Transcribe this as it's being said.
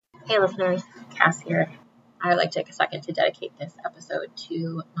Hey listeners, Cass here. I'd like to take a second to dedicate this episode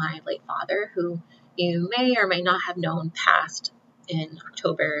to my late father, who you may or may not have known passed in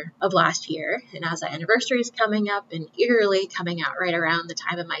October of last year. And as that anniversary is coming up and eerily coming out right around the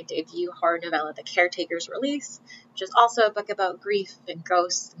time of my debut horror novella, The Caretaker's release, which is also a book about grief and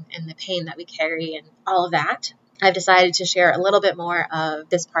ghosts and the pain that we carry and all of that, I've decided to share a little bit more of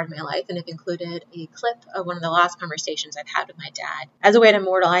this part of my life and have included a clip of one of the last conversations I've had with my dad as a way to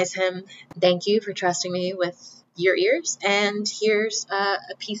immortalize him. Thank you for trusting me with your ears, and here's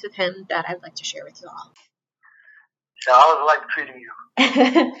a piece of him that I'd like to share with you all. So how's life treating you?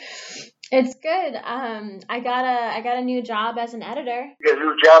 It's good. I got a new job as an editor. You got a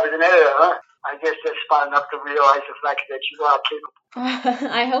new job as an editor, huh? I guess that's smart enough to realize the fact that you are capable.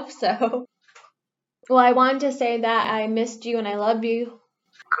 I hope so. Well, I wanted to say that I missed you and I love you.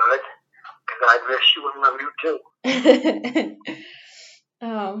 Good, because I miss you and love you too.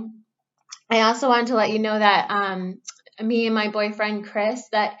 I also wanted to let you know that me and my boyfriend Chris,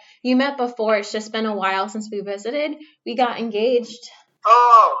 that you met before, it's just been a while since we visited. We got engaged.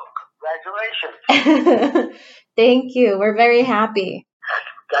 Oh, congratulations. Thank you. We're very happy.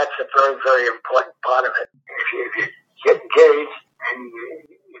 That's a very, very important part of it. If you get engaged and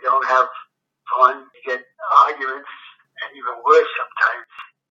you don't have fun, you get arguments, and even worse sometimes.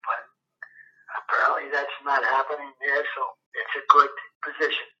 But apparently that's not happening there, so it's a good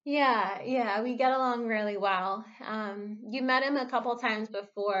position. Yeah, we get along really well. You met him a couple times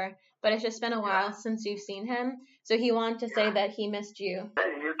before, but it's just been a while since you've seen him. So he wanted to say that he missed you.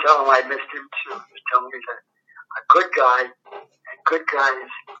 And you tell him I missed him too. You tell him he's a good guy, and good guys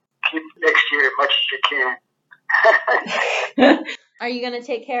keep next to you as much as you can. Are you going to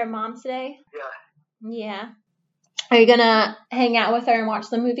take care of Mom today? Yeah. Are you going to hang out with her and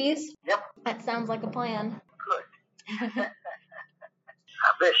watch the movies? Yep. That sounds like a plan. Good. I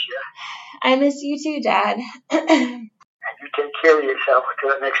miss you. I miss you too, Dad. And you take care of yourself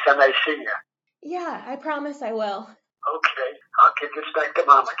until the next time I see you. Yeah, I promise I will. Okay. I'll give this back to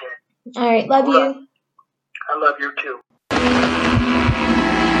Mom again. All right. Love you. I love you too.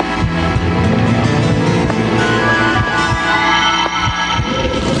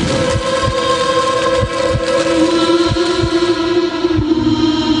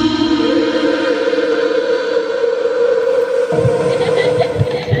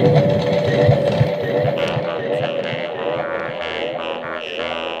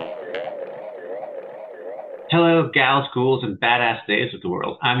 Hello, gals, ghouls, and badass days of the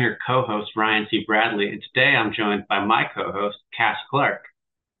world. I'm your co-host, Ryan C. Bradley, and today I'm joined by my co-host, Cass Clark.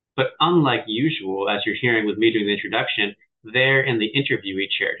 But unlike usual, as you're hearing with me doing the introduction, they're in the interviewee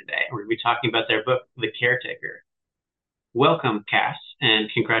chair today. We're going to be talking about their book, The Caretaker. Welcome, Cass, and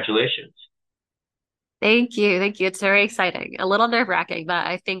congratulations. Thank you. It's very exciting. A little nerve-wracking, but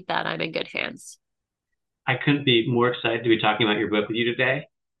I think that I'm in good hands. I couldn't be more excited to be talking about your book with you today.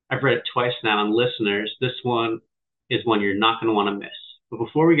 I've read it twice now, and listeners, this one is one you're not going to want to miss. But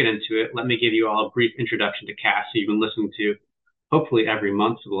before we get into it, let me give you all a brief introduction to Cass, who you've been listening to hopefully every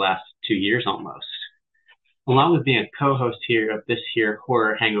month for the last 2 years almost. Along with being a co-host here of this here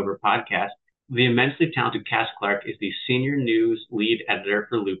Horror Hangover podcast, the immensely talented Cass Clark is the senior news lead editor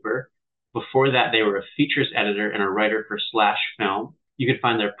for Looper. Before that, they were a features editor and a writer for Slash Film. You could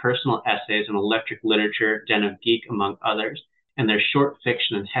find their personal essays in Electric Literature, Den of Geek, among others, and their short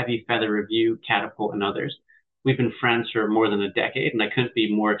fiction and Heavy Feather Review, Catapult, and others. We've been friends for more than a decade, and I couldn't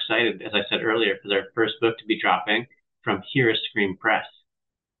be more excited, as I said earlier, for their first book to be dropping from Hear a Scream Press.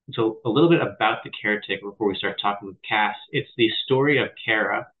 So a little bit about The Caretaker before we start talking with Cass. It's the story of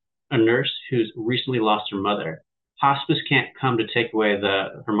Kara, a nurse who's recently lost her mother. Hospice can't come to take away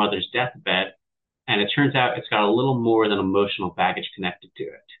her mother's deathbed, and it turns out it's got a little more than emotional baggage connected to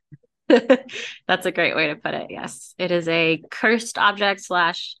it. That's a great way to put it. Yes, it is a cursed object /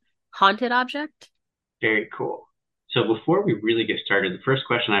 haunted object. Very cool. So before we really get started, the first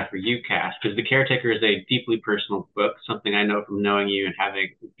question I have for you, Cass, because The Caretaker is a deeply personal book, something I know from knowing you and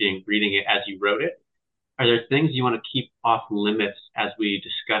reading it as you wrote it. Are there things you want to keep off limits as we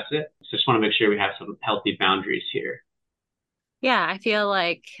discuss it? Just want to make sure we have some healthy boundaries here. Yeah, I feel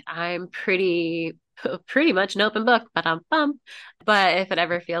like I'm pretty much an open book, but if it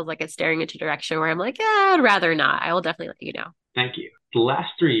ever feels like it's staring into a direction where I'm like, I'd rather not, I will definitely let you know. Thank you. The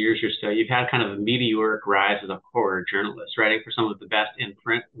last 3 years or so, you've had kind of a meteoric rise as a horror journalist, writing for some of the best in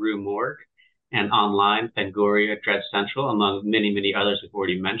print, Rue Morgue, and online, Fangoria, Dread Central, among many, many others we've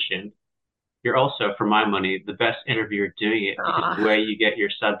already mentioned. You're also, for my money, the best interviewer doing it because of the way you get your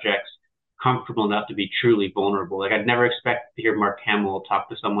subjects comfortable enough to be truly vulnerable. Like, I'd never expect to hear Mark Hamill talk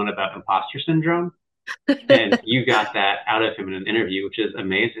to someone about imposter syndrome. And you got that out of him in an interview, which is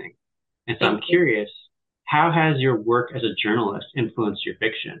amazing. And so I'm Thank you. curious, how has your work as a journalist influenced your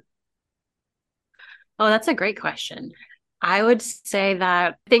fiction? Oh, that's a great question. I would say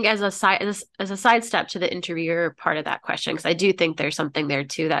that I think as a sidestep to the interviewer part of that question, because I do think there's something there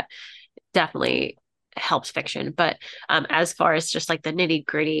too that definitely helps fiction. But as far as just like the nitty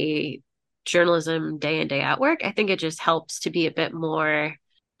gritty journalism day in, day out work, I think it just helps to be a bit more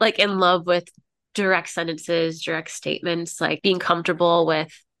like in love with direct sentences, direct statements, like being comfortable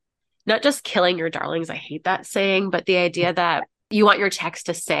with not just killing your darlings. I hate that saying, but the idea that you want your text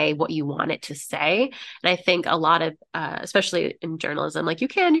to say what you want it to say. And I think a lot of, especially in journalism, like you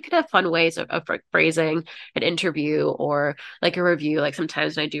can have fun ways of phrasing an interview or like a review. Like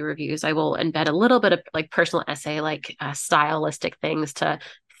sometimes when I do reviews, I will embed a little bit of like personal essay, like stylistic things to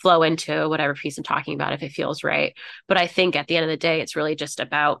flow into whatever piece I'm talking about if it feels right. But I think at the end of the day, it's really just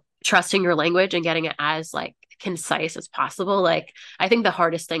about trusting your language and getting it as like concise as possible. Like I think the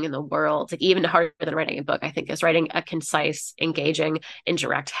hardest thing in the world, like even harder than writing a book, I think is writing a concise, engaging,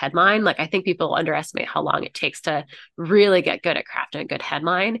 indirect headline. Like I think people underestimate how long it takes to really get good at crafting a good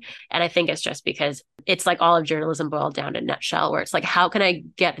headline. And I think it's just because it's like all of journalism boiled down to a nutshell, where it's like, how can I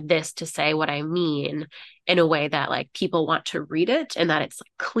get this to say what I mean in a way that like people want to read it and that it's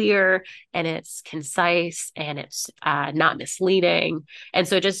like, clear and it's concise and it's not misleading. And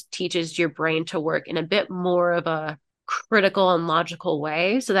so it just teaches your brain to work in a bit more of a critical and logical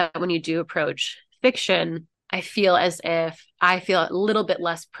way so that when you do approach fiction, I feel as if I feel a little bit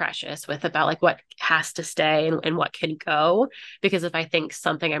less precious with about like what has to stay and what can go. Because if I think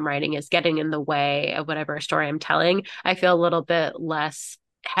something I'm writing is getting in the way of whatever story I'm telling, I feel a little bit less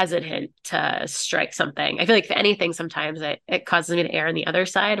hesitant to strike something. I feel like if anything, sometimes it causes me to err on the other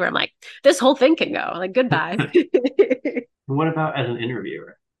side where I'm like, this whole thing can go. Like goodbye. What about as an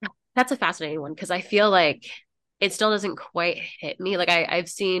interviewer? That's a fascinating one because I feel like it still doesn't quite hit me. Like I've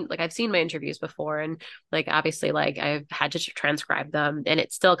seen my interviews before and like obviously like I've had to transcribe them and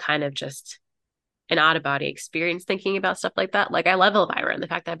it's still kind of just an out of body experience thinking about stuff like that. Like I love Elvira and the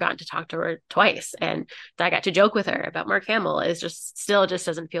fact that I've gotten to talk to her twice and that I got to joke with her about Mark Hamill is just still just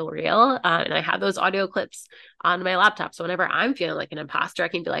doesn't feel real. And I have those audio clips on my laptop. So whenever I'm feeling like an imposter, I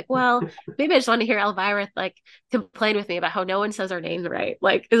can be like, well, maybe I just want to hear Elvira like complain with me about how no one says her name right.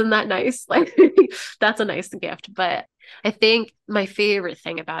 Like, isn't that nice? Like that's a nice gift. But I think my favorite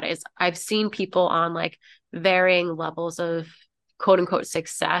thing about it is I've seen people on like varying levels of quote unquote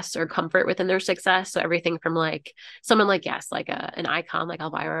success or comfort within their success. So everything from like someone like, yes, like an icon like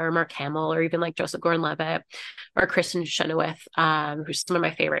Elvira or Mark Hamill or even like Joseph Gordon-Levitt or Kristen Chenoweth, who's some of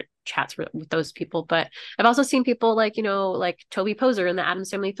my favorite chats with those people. But I've also seen people like, you know, like Toby Poser in the Addams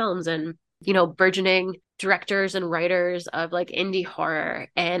Family films and, you know, burgeoning directors and writers of like indie horror.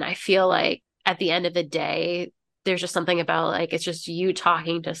 And I feel like at the end of the day, there's just something about like it's just you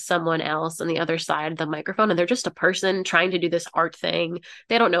talking to someone else on the other side of the microphone and they're just a person trying to do this art thing.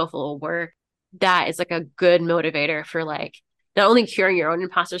 They don't know if it will work. That is like a good motivator for like not only curing your own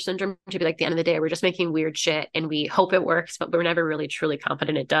imposter syndrome to be like the end of the day, we're just making weird shit and we hope it works, but we're never really truly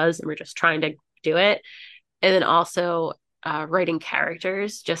confident it does. And we're just trying to do it. And then also writing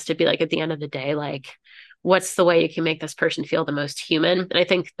characters just to be like at the end of the day, like what's the way you can make this person feel the most human? And I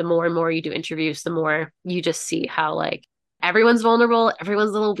think the more and more you do interviews, the more you just see how like everyone's vulnerable, everyone's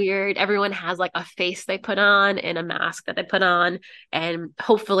a little weird, everyone has like a face they put on and a mask that they put on. And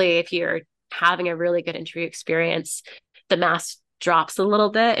hopefully, if you're having a really good interview experience, the mask drops a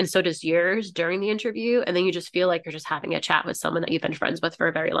little bit and so does yours during the interview and then you just feel like you're just having a chat with someone that you've been friends with for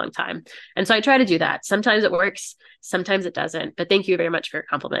a very long time. And so I try to do that. Sometimes it works, sometimes it doesn't, but thank you very much for your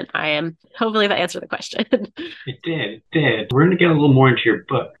compliment. I am hopefully that answered the question. It did. We're going to get a little more into your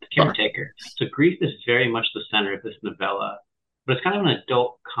book, The Cool. Caretaker. So grief is very much the center of this novella, but it's kind of an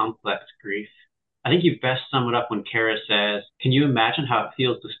adult complex grief. I think you best sum it up when Kara says, can you imagine how it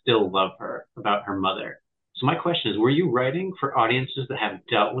feels to still love her about her mother? So my question is, were you writing for audiences that have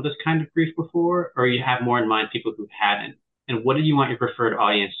dealt with this kind of grief before, or you have more in mind people who hadn't? And what did you want your preferred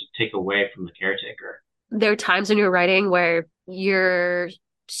audience to take away from The Caretaker? There are times when you're writing where you're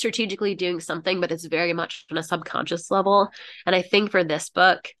strategically doing something, but it's very much on a subconscious level. And I think for this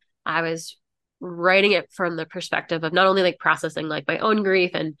book, I was writing it from the perspective of not only like processing like my own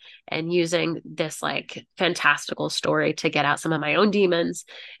grief and using this like fantastical story to get out some of my own demons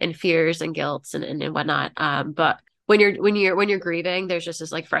and fears and guilts and whatnot. But when you're grieving, there's just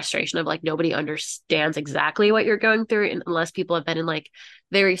this like frustration of like nobody understands exactly what you're going through unless people have been in like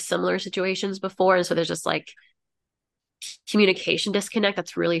very similar situations before. And so there's just like communication disconnect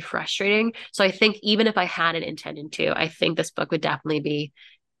that's really frustrating. So I think even if I hadn't intended to, I think this book would definitely be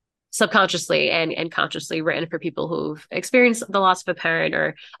subconsciously and consciously written for people who've experienced the loss of a parent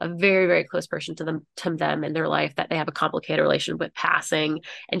or a very, very close person to them in their life, that they have a complicated relationship with passing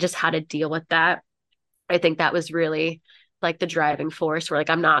and just how to deal with that. I think that was really like the driving force where like,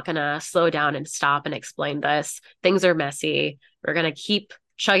 I'm not going to slow down and stop and explain this. Things are messy. We're going to keep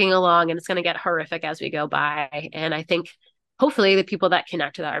chugging along and it's going to get horrific as we go by. And I think hopefully the people that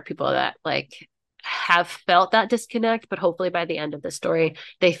connect to that are people that like have felt that disconnect, but hopefully by the end of the story,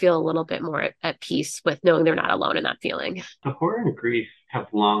 they feel a little bit more at peace with knowing they're not alone in that feeling. The horror and grief have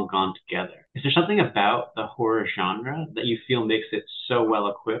long gone together. Is there something about the horror genre that you feel makes it so well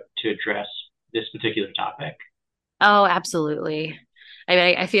equipped to address this particular topic? Oh, absolutely. I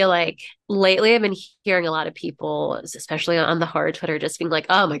mean, I feel like lately I've been hearing a lot of people, especially on the horror Twitter, just being like,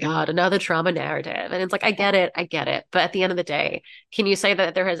 oh my God, another trauma narrative. And it's like, I get it. I get it. But at the end of the day, can you say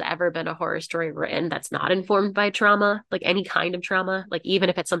that there has ever been a horror story written that's not informed by trauma, like any kind of trauma? Like, even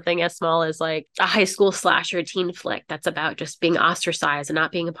if it's something as small as like a high school slasher teen flick that's about just being ostracized and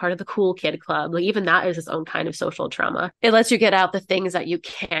not being a part of the cool kid club, like, even that is its own kind of social trauma. It lets you get out the things that you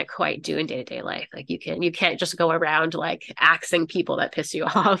can't quite do in day-to-day life. Like, you can't just go around like axing people that piss you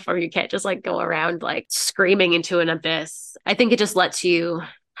off, or you can't just like go around like screaming into an abyss. I think it just lets you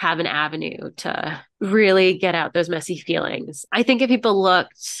have an avenue to really get out those messy feelings. I think if people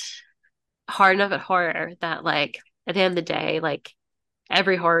looked hard enough at horror, that like at the end of the day, like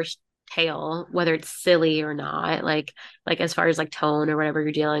every horror tale, whether it's silly or not, like as far as like tone or whatever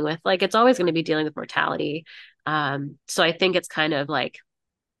you're dealing with, like it's always going to be dealing with mortality. So I think it's kind of like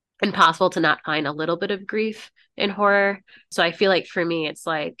impossible to not find a little bit of grief in horror. So I feel like for me, it's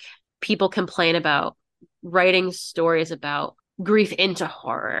like people complain about writing stories about grief into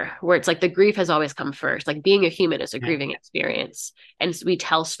horror, where it's like the grief has always come first. Like, being a human is a grieving experience. And so we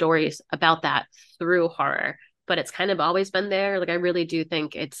tell stories about that through horror, but it's kind of always been there. Like, I really do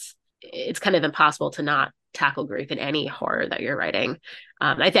think it's kind of impossible to not tackle grief in any horror that you're writing.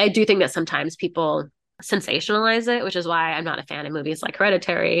 I do think that sometimes people sensationalize it, which is why I'm not a fan of movies like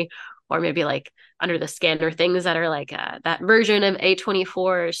Hereditary or maybe like Under the Skin, or things that are like that version of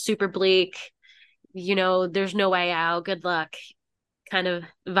A24, super bleak, there's no way out, good luck kind of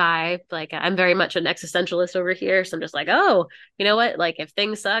vibe. Like, I'm very much an existentialist over here. So I'm just like, oh, you know what? Like, if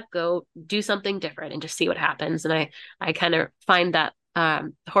things suck, go do something different and just see what happens. And I kind of find that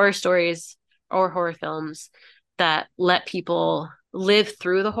horror stories or horror films that let people live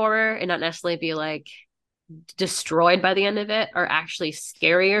through the horror and not necessarily be like destroyed by the end of it are actually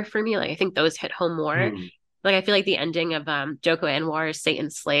scarier for me. Like, I think those hit home more. Like, I feel like the ending of Joko Anwar's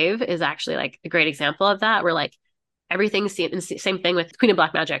Satan's Slave is actually like a great example of that, where like everything seems, same thing with Queen of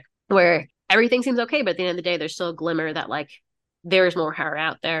Black Magic, where everything seems okay, but at the end of the day, there's still a glimmer that like there's more horror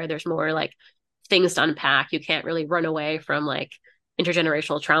out there. There's more like things to unpack. You can't really run away from like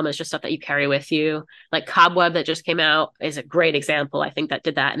intergenerational trauma. Is just stuff that you carry with you. Like Cobweb, that just came out, is a great example. I think that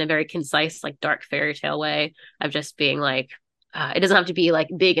did that in a very concise, like dark fairy tale way of just being like, it doesn't have to be like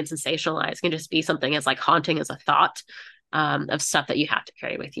big and sensationalized. It can just be something as like haunting as a thought, of stuff that you have to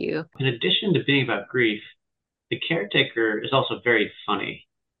carry with you. In addition to being about grief, The Caretaker is also very funny.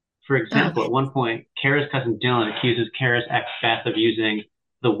 For example, at one point, Kara's cousin Dylan accuses Kara's ex Beth of using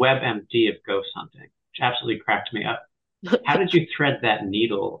the WebMD of ghost hunting, which absolutely cracked me up. How did you thread that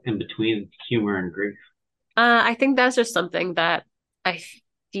needle in between humor and grief? I think that's just something that I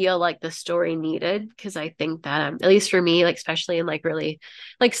feel like the story needed, because I think that at least for me, like especially in like really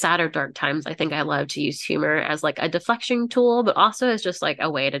like sad or dark times, I think I love to use humor as like a deflection tool, but also as just like a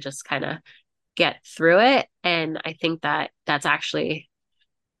way to just kind of get through it. And I think that that's actually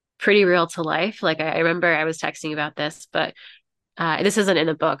pretty real to life. Like, I remember I was texting about this, but this isn't in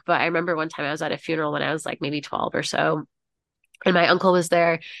a book, but I remember one time I was at a funeral when I was like maybe 12 or so, and my uncle was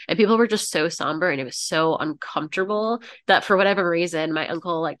there, and people were just so somber and it was so uncomfortable that for whatever reason my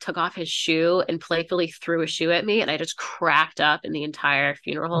uncle like took off his shoe and playfully threw a shoe at me, and I just cracked up in the entire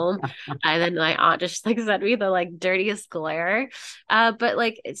funeral home. And then my aunt just like sent me the like dirtiest glare. But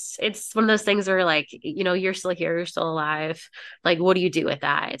like it's one of those things where like, you're still here, you're still alive, like what do you do with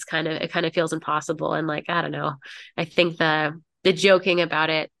that? It kind of feels impossible. And like, I don't know, I think the joking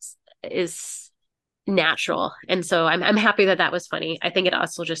about it is natural. And so I'm happy that that was funny. I think it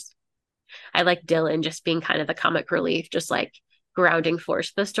also just, I like Dylan just being kind of the comic relief, just like grounding force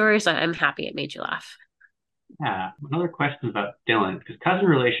for the story. So I'm happy it made you laugh. Yeah, another question about Dylan, because cousin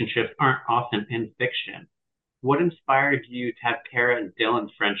relationships aren't often in fiction. What inspired you to have Kara and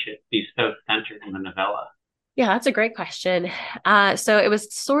Dylan's friendship be so centered in the novella? Yeah, that's a great question. So it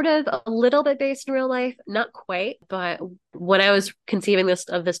was sort of a little bit based in real life, not quite, but when I was conceiving this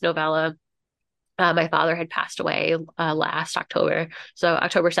novella, My father had passed away last October, so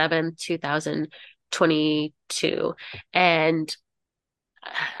October 7th, 2022. And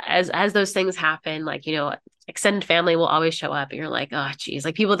as those things happen, like, extended family will always show up, and you're like, oh geez,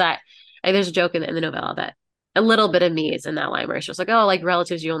 like people that, like, there's a joke in the novella that a little bit of me is in that line where it's just like, oh, like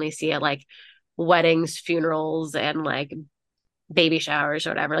relatives you only see at like weddings, funerals, and like baby showers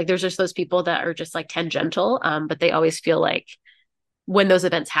or whatever. Like there's just those people that are just like tangential, but they always feel like when those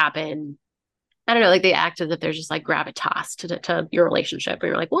events happen, I don't know, like they act as if there's just like gravitas to your relationship. And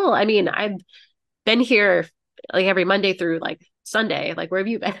you're like, well, I mean, I've been here like every Monday through like Sunday. Like, where have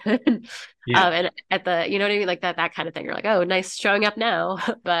you been? Yeah. And at the, you know what I mean? Like that kind of thing. You're like, oh, nice showing up now.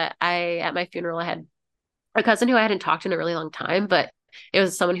 But at my funeral, I had a cousin who I hadn't talked to in a really long time, but it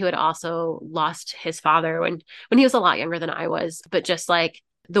was someone who had also lost his father when he was a lot younger than I was. But just like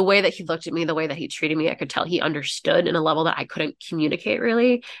the way that he looked at me, the way that he treated me, I could tell he understood in a level that I couldn't communicate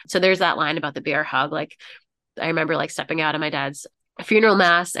really. So there's that line about the bear hug. Like I remember like stepping out of my dad's funeral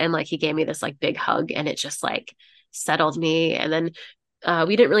mass, and like he gave me this like big hug, and it just like settled me. And then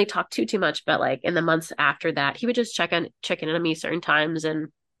we didn't really talk too much, but like in the months after that, he would just check in on me certain times, and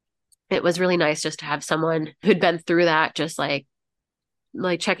it was really nice just to have someone who'd been through that, just like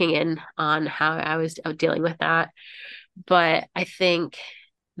checking in on how I was dealing with that. But I think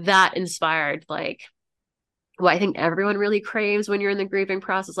that inspired like what I think everyone really craves when you're in the grieving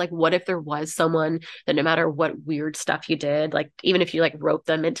process. Like, what if there was someone that no matter what weird stuff you did, like even if you like roped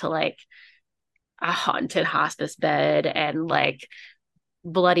them into like a haunted hospice bed and like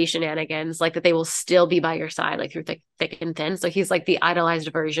bloody shenanigans, like that they will still be by your side, like through thick and thin. So he's like the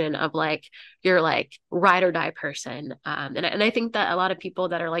idolized version of like your like ride or die person. And I think that a lot of people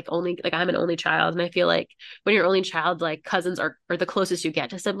that are like only, like I'm an only child, and I feel like when you're only child, like cousins are the closest you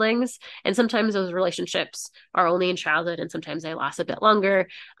get to siblings, and sometimes those relationships are only in childhood, and sometimes they last a bit longer.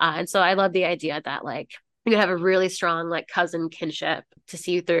 And so I love the idea that like you have a really strong like cousin kinship to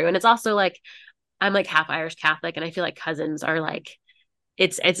see you through. And it's also like I'm like half Irish Catholic, and I feel like cousins are like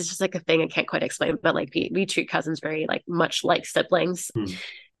it's just like a thing I can't quite explain, but like we treat cousins very like much like siblings.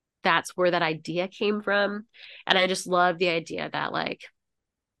 That's where that idea came from. And I just love the idea that like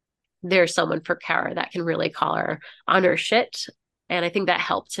there's someone for Kara that can really call her on her shit. And I think that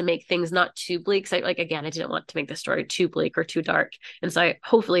helped to make things not too bleak. So like again, I didn't want to make the story too bleak or too dark. And so I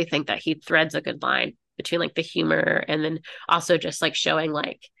hopefully think that he threads a good line between like the humor and then also just like showing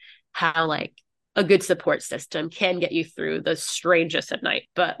like how like a good support system can get you through the strangest of night,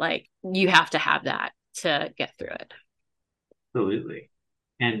 but like you have to have that to get through it. Absolutely.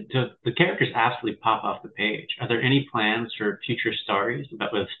 And the characters absolutely pop off the page. Are there any plans for future stories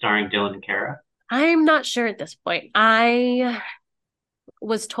with starring Dylan and Kara? I'm not sure at this point. I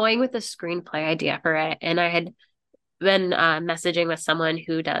was toying with a screenplay idea for it, and I had been messaging with someone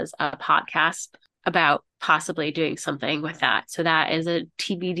who does a podcast about possibly doing something with that. So that is a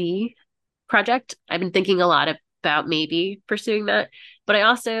TBD project. I've been thinking a lot about maybe pursuing that, but I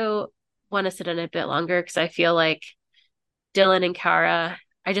also want to sit in a bit longer because I feel like Dylan and Kara,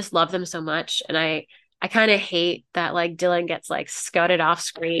 I just love them so much. And I kind of hate that like Dylan gets like scouted off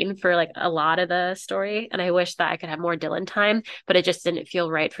screen for like a lot of the story. And I wish that I could have more Dylan time, but it just didn't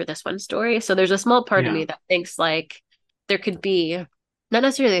feel right for this one story. So there's a small part of me that thinks like there could be not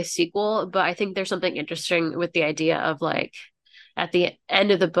necessarily a sequel, but I think there's something interesting with the idea of like at the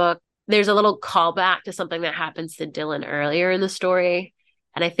end of the book, there's a little callback to something that happens to Dylan earlier in the story.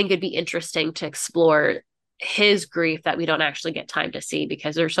 And I think it'd be interesting to explore his grief that we don't actually get time to see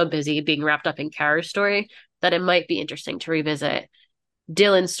because they're so busy being wrapped up in Kara's story that it might be interesting to revisit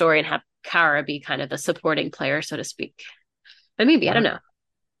Dylan's story and have Kara be kind of the supporting player, so to speak. But maybe, I don't know.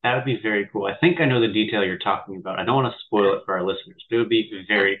 That would be very cool. I think I know the detail you're talking about. I don't want to spoil it for our listeners, but it would be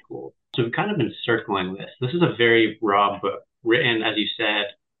very cool. So we've kind of been circling this. This is a very raw book, written, as you said,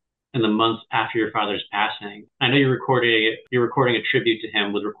 in the months after your father's passing. I know you're recording a tribute to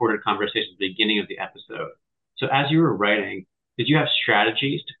him with recorded conversations at the beginning of the episode. So as you were writing, did you have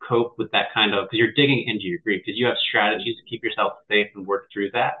strategies to cope with that kind of, because you're digging into your grief, did you have strategies to keep yourself safe and work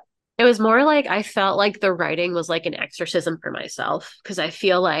through that? It was more like I felt like the writing was like an exorcism for myself because I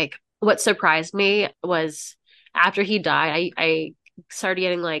feel like what surprised me was after he died, I started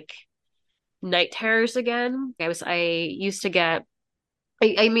getting like night terrors again. I used to get,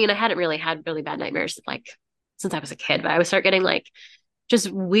 I mean, I hadn't really had really bad nightmares like since I was a kid, but I would start getting like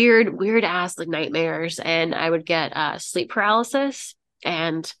just weird ass like nightmares, and I would get sleep paralysis.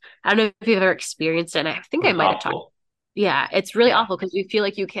 And I don't know if you've ever experienced it. And I think I might have talked. Yeah, it's really awful because you feel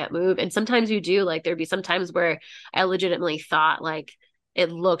like you can't move. And sometimes you do. Like there'd be some times where I legitimately thought like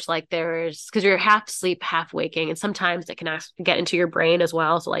it looked like there was, because you're half asleep, half waking, and sometimes it can get into your brain as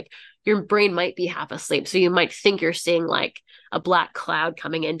well. So like your brain might be half asleep. So you might think you're seeing like a black cloud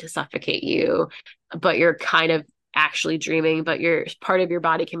coming in to suffocate you, but you're kind of actually dreaming, but your part of your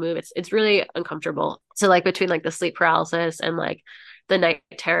body can move. It's really uncomfortable. So like between like the sleep paralysis and like the night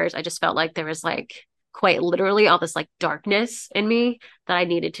terrors, I just felt like there was like quite literally all this like darkness in me that I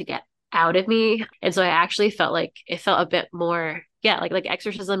needed to get out of me. And so I actually felt like it felt a bit more, yeah, like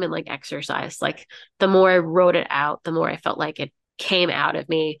exorcism and like exercise. Like the more I wrote it out, the more I felt like it came out of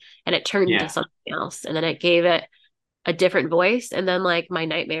me and it turned into something else. And then it gave it a different voice. And then like my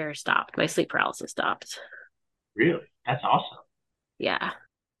nightmare stopped, my sleep paralysis stopped. Really? That's awesome. Yeah.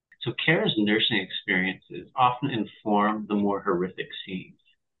 So Kara's nursing experiences often inform the more horrific scenes.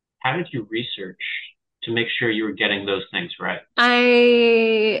 How did you research to make sure you were getting those things right?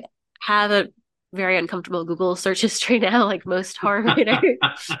 I have a very uncomfortable Google search history now, like most horror writers.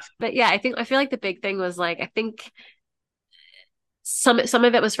 But yeah, I feel like the big thing was like, I think some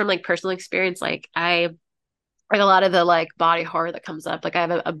of it was from like personal experience. Like like a lot of the like body horror that comes up. Like I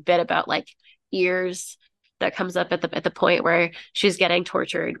have a bit about like ears that comes up at the point where she's getting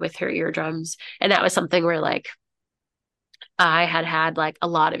tortured with her eardrums. And that was something where like I had like a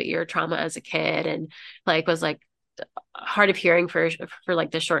lot of ear trauma as a kid and like was like hard of hearing for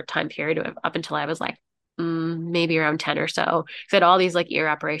like the short time period up until I was like maybe around 10 or so. So I had all these like ear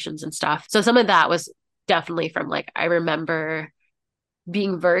operations and stuff. So some of that was definitely from like I remember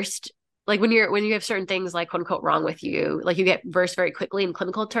being versed like when you have certain things like quote unquote wrong with you, like you get versed very quickly in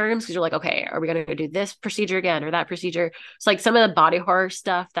clinical terms because you're like, okay, are we going to do this procedure again or that procedure? So like some of the body horror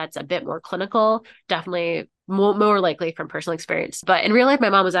stuff that's a bit more clinical, definitely more likely from personal experience. But in real life, my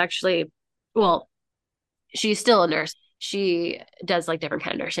mom was actually, well, she's still a nurse. She does like different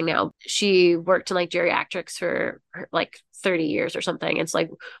kind of nursing now. She worked in like geriatrics for like 30 years or something. It's like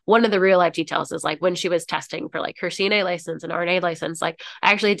one of the real life details is like when she was testing for like her CNA license and RNA license, like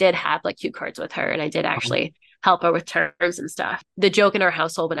I actually did have like cue cards with her and I did actually help her with terms and stuff. The joke in our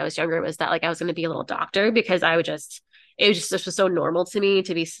household when I was younger was that like I was going to be a little doctor because it was just this was so normal to me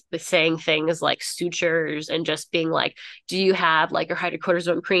to be saying things like sutures and just being like, do you have like your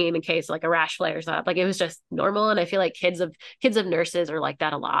hydrocortisone cream in case like a rash flares up? Like it was just normal. And I feel like kids of nurses are like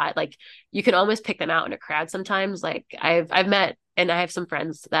that a lot. Like you can almost pick them out in a crowd sometimes. Like I've met and I have some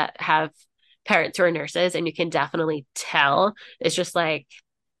friends that have parents who are nurses and you can definitely tell it's just like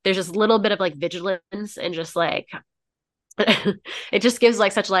there's just a little bit of like vigilance and just like it just gives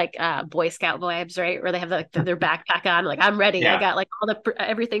like such like Boy Scout vibes, right? Where they have like their backpack on, like I'm ready. I got like all the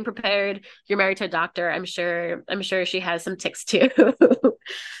everything prepared. You're married to a doctor. I'm sure she has some ticks too.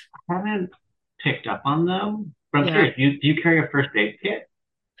 I haven't picked up on them, but I'm curious. Do you carry a first aid kit?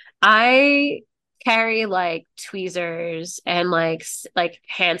 I carry like tweezers and like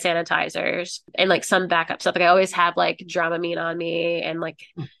hand sanitizers and like some backup stuff. Like I always have like Dramamine on me and like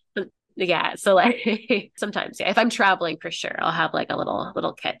yeah, so like sometimes if I'm traveling for sure I'll have like a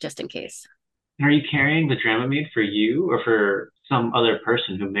little kit just in case. And are you carrying the Dramamine for you or for some other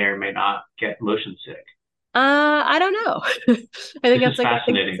person who may or may not get motion sick? I don't know. I think This is that's like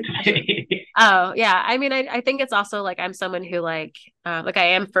fascinating to me. Oh yeah, I mean I think it's also like I'm someone who like I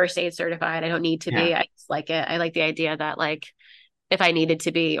am first aid certified. I don't need to be. I just like it. I like the idea that like if I needed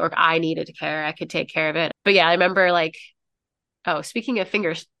to be or if I needed to care, I could take care of it. But yeah, I remember like speaking of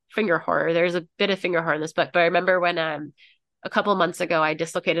finger horror, there's a bit of finger horror in this book, but I remember when a couple of months ago I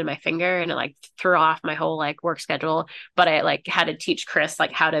dislocated my finger and it like threw off my whole like work schedule, but I like had to teach Chris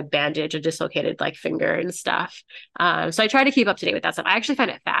like how to bandage a dislocated like finger and stuff. So I try to keep up to date with that stuff. I actually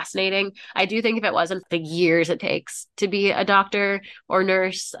find it fascinating. I do think if it wasn't the years it takes to be a doctor or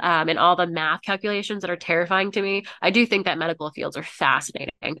nurse, and all the math calculations that are terrifying to me, I do think that medical fields are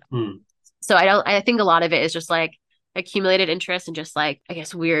fascinating. So I think a lot of it is just like accumulated interest and just like I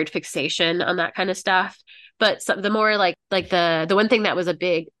guess weird fixation on that kind of stuff. But the more like the one thing that was a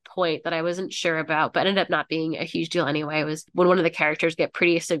big point that I wasn't sure about, but ended up not being a huge deal anyway, was when one of the characters get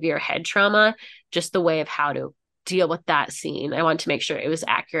pretty severe head trauma, just the way of how to deal with that scene. I wanted to make sure it was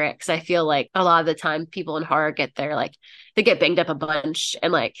accurate because I feel like a lot of the time people in horror get there like they get banged up a bunch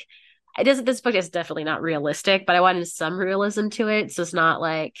and like this book is definitely not realistic, but I wanted some realism to it. So it's not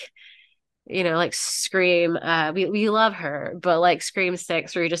like like Scream, we love her, but like Scream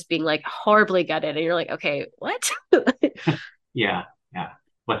 6, where you're just being like horribly gutted and you're like, okay, what? Yeah.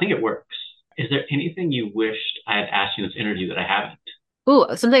 Well, I think it works. Is there anything you wished I had asked you in this interview that I haven't?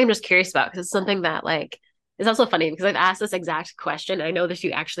 Ooh, something I'm just curious about because it's something that like is also funny because I've asked this exact question. I know that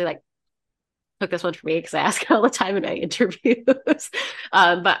you actually like took this one for me because I ask it all the time in my interviews.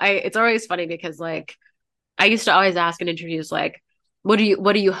 But it's always funny because like I used to always ask in interviews like, what do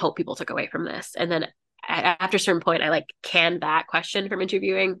you hope people took away from this? And then after a certain point, I like canned that question from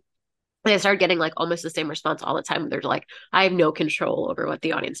interviewing. And I started getting like almost the same response all the time. They're like, I have no control over what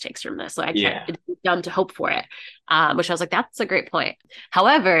the audience takes from this. So I can't, Yeah. it's dumb to hope for it. Which I was like, that's a great point.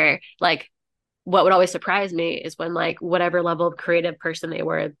 However, like what would always surprise me is when like whatever level of creative person they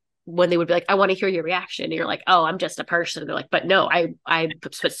were, when they would be like, I want to hear your reaction. And you're like, oh, I'm just a person. And they're like, but no, I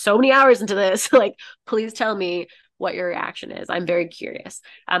put so many hours into this. Like, please tell me what your reaction is. I'm very curious.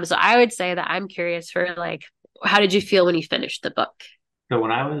 So I would say that I'm curious for like, how did you feel when you finished the book? So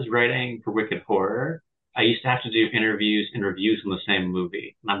when I was writing for Wicked Horror, I used to have to do interviews and reviews on the same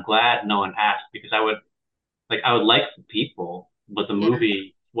movie. And I'm glad no one asked because I would like the people, but the Yeah.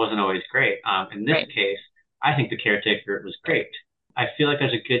 movie wasn't always great. In this Right. case, I think The Caretaker was great. I feel like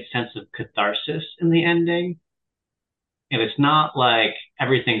there's a good sense of catharsis in the ending. And it's not like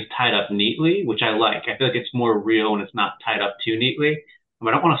everything's tied up neatly, which I like. I feel like it's more real when it's not tied up too neatly.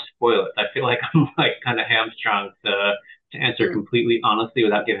 I don't want to spoil it. I feel like I'm like kind of hamstrung to answer Mm. completely honestly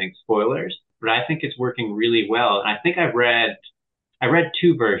without giving spoilers. But I think it's working really well. And I think I read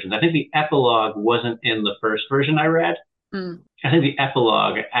two versions. I think the epilogue wasn't in the first version I read. Mm. I think the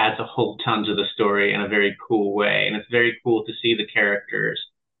epilogue adds a whole ton to the story in a very cool way. And it's very cool to see the characters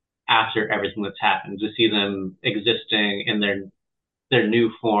after everything that's happened, to see them existing in their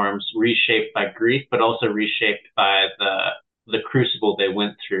new forms, reshaped by grief, but also reshaped by the crucible they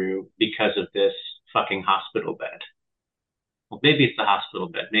went through because of this fucking hospital bed. Well, maybe it's the hospital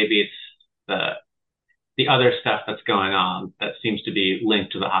bed. Maybe it's the other stuff that's going on that seems to be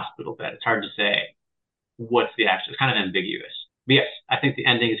linked to the hospital bed. It's hard to say what's the actual. It's kind of ambiguous. But yes, I think the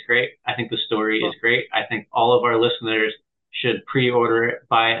ending is great. I think the story is Cool. I think all of our listeners should pre-order it,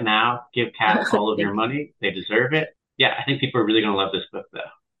 buy it now, give Kat all of your money. They deserve it. Yeah, I think people are really going to love this book, though.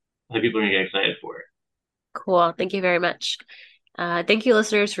 I think people are going to get excited for it. Cool. Thank you very much. Thank you,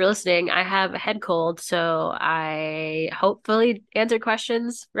 listeners, for listening. I have a head cold, so I hopefully answered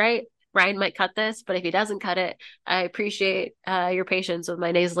questions right. Ryan might cut this, but if he doesn't cut it, I appreciate your patience with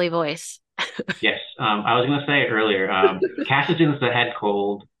my nasally voice. Yes, I was going to say earlier, Cass is in the head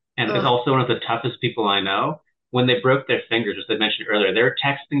cold and is Ugh. also one of the toughest people I know. When they broke their fingers, as I mentioned earlier, they were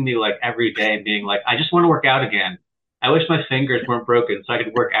texting me like every day, being like, "I just want to work out again. I wish my fingers weren't broken so I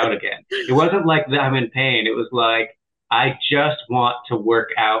could work out again." It wasn't like that I'm in pain. It was like I just want to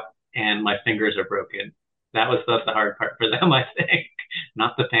work out and my fingers are broken. That's the hard part for them, I think,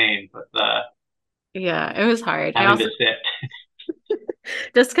 not the pain, but the Yeah, it was hard. I having also to sit.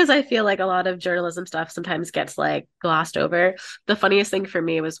 just because I feel like a lot of journalism stuff sometimes gets like glossed over. The funniest thing for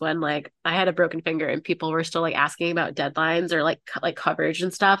me was when like I had a broken finger and people were still like asking about deadlines or like coverage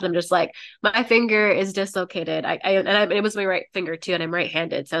and stuff. And I'm just like, my finger is dislocated. It was my right finger too, and I'm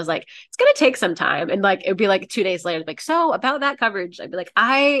right-handed. So I was like, it's gonna take some time. And like it'd be like 2 days later, like, so about that coverage, I'd be like,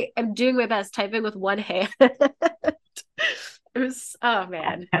 I am doing my best typing with one hand. It was, oh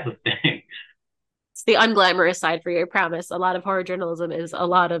man. That's the thing. It's the unglamorous side for you, I promise. A lot of horror journalism is a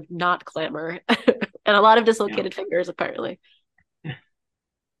lot of not glamour and a lot of You know. dislocated fingers, apparently.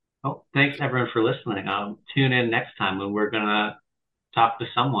 Well, thanks everyone for listening. Tune in next time when we're gonna talk to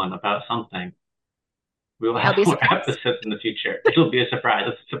someone about something. We will Yeah, it'll have be a more surprise. episodes in the future. It'll be a surprise.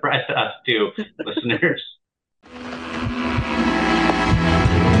 It's a surprise to us too, listeners.